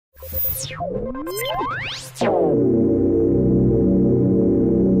Astral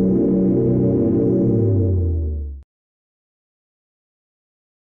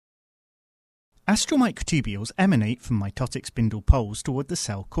microtubules emanate from mitotic spindle poles toward the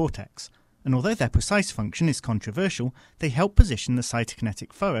cell cortex, and although their precise function is controversial, they help position the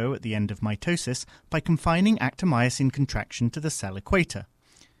cytokinetic furrow at the end of mitosis by confining actomyosin contraction to the cell equator.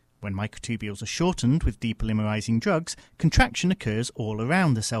 When microtubules are shortened with depolymerizing drugs, contraction occurs all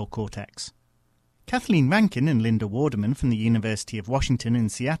around the cell cortex. Kathleen Rankin and Linda Wordeman from the University of Washington in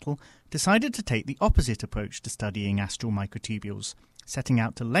Seattle decided to take the opposite approach to studying astral microtubules, setting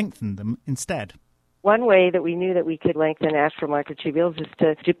out to lengthen them instead. One way that we knew that we could lengthen astral microtubules is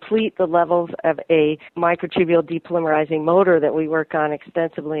to deplete the levels of a microtubule depolymerizing motor that we work on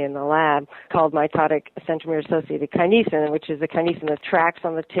extensively in the lab called mitotic centromere-associated kinesin, which is a kinesin that tracks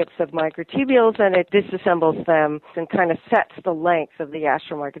on the tips of microtubules and it disassembles them and kind of sets the length of the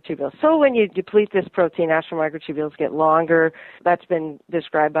astral microtubule. So when you deplete this protein, astral microtubules get longer. That's been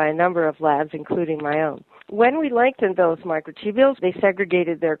described by a number of labs, including my own. When we lengthened those microtubules, they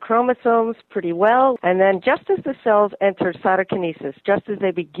segregated their chromosomes pretty well. And then just as the cells enter cytokinesis, just as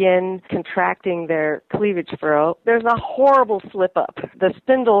they begin contracting their cleavage furrow, there's a horrible slip-up. The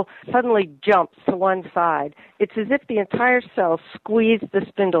spindle suddenly jumps to one side. It's as if the entire cell squeezed the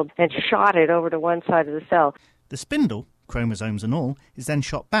spindle and shot it over to one side of the cell. The spindle, chromosomes and all, is then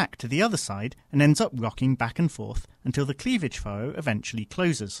shot back to the other side and ends up rocking back and forth until the cleavage furrow eventually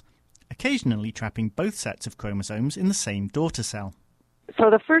closes, occasionally trapping both sets of chromosomes in the same daughter cell. So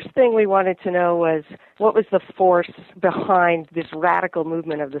the first thing we wanted to know was what was the force behind this radical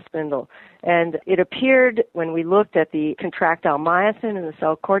movement of the spindle. And it appeared when we looked at the contractile myosin in the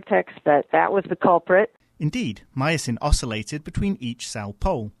cell cortex that was the culprit. Indeed, myosin oscillated between each cell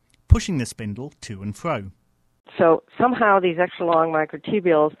pole, pushing the spindle to and fro. So somehow these extra long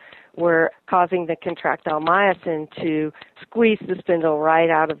microtubules were causing the contractile myosin to squeeze the spindle right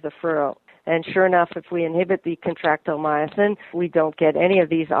out of the furrow. And sure enough, if we inhibit the contractile myosin, we don't get any of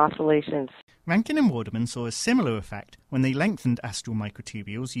these oscillations. Rankin and Wordeman saw a similar effect when they lengthened astral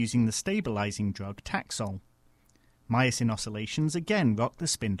microtubules using the stabilizing drug Taxol. Myosin oscillations again rocked the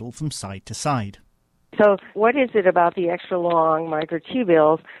spindle from side to side. So what is it about the extra long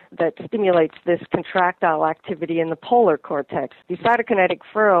microtubules that stimulates this contractile activity in the polar cortex? The cytokinetic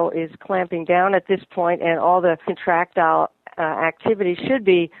furrow is clamping down at this point, and all the contractile activity should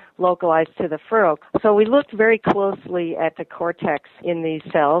be localized to the furrow. So we looked very closely at the cortex in these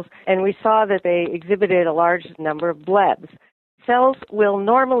cells, and we saw that they exhibited a large number of blebs. Cells will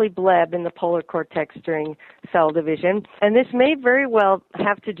normally bleb in the polar cortex during cell division, and this may very well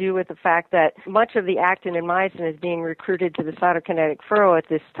have to do with the fact that much of the actin and myosin is being recruited to the cytokinetic furrow at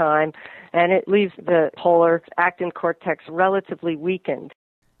this time, and it leaves the polar actin cortex relatively weakened.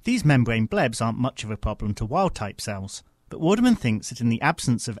 These membrane blebs aren't much of a problem to wild-type cells, but Wordeman thinks that in the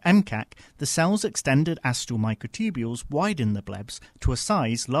absence of MCAC, the cell's extended astral microtubules widen the blebs to a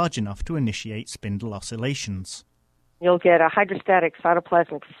size large enough to initiate spindle oscillations. You'll get a hydrostatic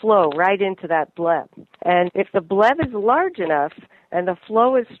cytoplasmic flow right into that bleb. And if the bleb is large enough and the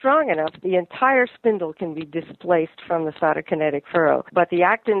flow is strong enough, the entire spindle can be displaced from the cytokinetic furrow. But the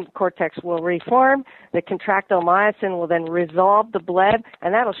actin cortex will reform, the contractile myosin will then resolve the bleb,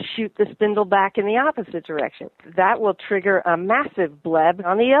 and that'll shoot the spindle back in the opposite direction. That will trigger a massive bleb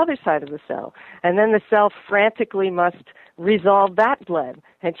on the other side of the cell. And then the cell frantically must resolve that bleb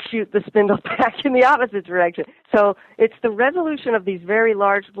and shoot the spindle back in the opposite direction. So it's the resolution of these very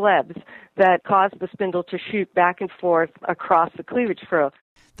large blebs that cause the spindle to shoot back and forth across the cleavage furrow.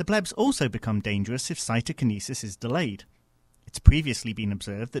 The blebs also become dangerous if cytokinesis is delayed. It's previously been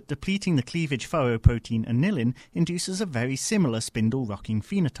observed that depleting the cleavage furrow protein anilin induces a very similar spindle rocking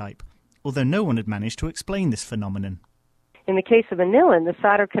phenotype, although no one had managed to explain this phenomenon. In the case of anilin, the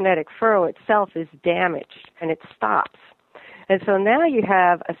cytokinetic furrow itself is damaged and it stops. And so now you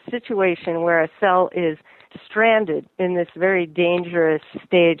have a situation where a cell is stranded in this very dangerous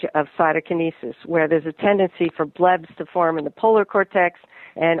stage of cytokinesis, where there's a tendency for blebs to form in the polar cortex,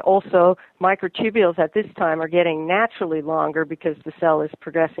 and also microtubules at this time are getting naturally longer because the cell is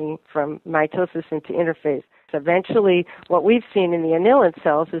progressing from mitosis into interphase. So eventually, what we've seen in the anilin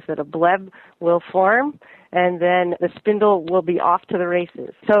cells is that a bleb will form, and then the spindle will be off to the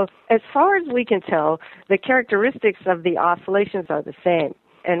races. So as far as we can tell, the characteristics of the oscillations are the same,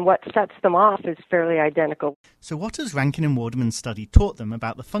 and what sets them off is fairly identical. So what has Rankin and Wordeman's study taught them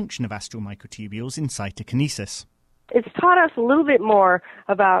about the function of astral microtubules in cytokinesis? It's taught us a little bit more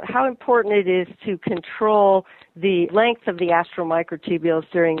about how important it is to control the length of the astral microtubules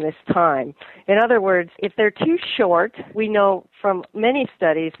during this time. In other words, if they're too short, we know from many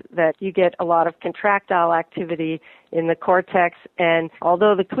studies that you get a lot of contractile activity in the cortex, and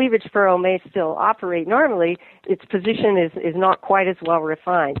although the cleavage furrow may still operate normally, its position is not quite as well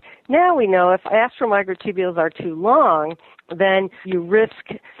refined. Now we know if astral microtubules are too long, then you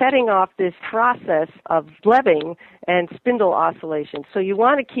risk setting off this process of blebbing and spindle oscillation. So you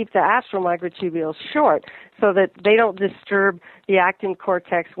want to keep the astral microtubules short so that they don't disturb the actin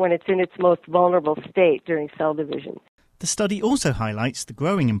cortex when it's in its most vulnerable state during cell division. The study also highlights the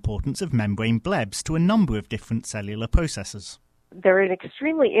growing importance of membrane blebs to a number of different cellular processes. They're an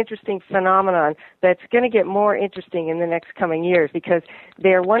extremely interesting phenomenon that's going to get more interesting in the next coming years because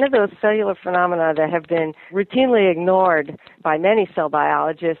they're one of those cellular phenomena that have been routinely ignored by many cell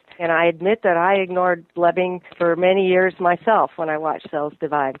biologists, and I admit that I ignored blebbing for many years myself when I watched cells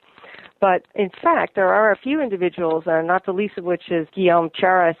divide. But in fact, there are a few individuals, not the least of which is Guillaume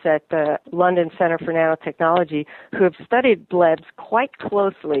Charas at the London Center for Nanotechnology, who have studied blebs quite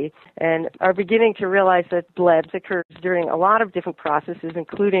closely and are beginning to realize that blebs occur during a lot of different processes,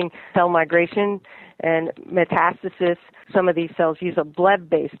 including cell migration and metastasis. Some of these cells use a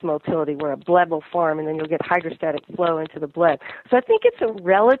bleb-based motility where a bleb will form and then you'll get hydrostatic flow into the bleb. So I think it's a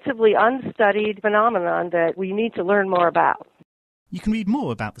relatively unstudied phenomenon that we need to learn more about. You can read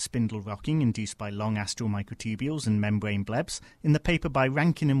more about the spindle rocking induced by long astral microtubules and membrane blebs in the paper by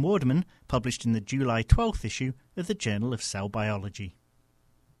Rankin and Wordeman, published in the July 12th issue of the Journal of Cell Biology.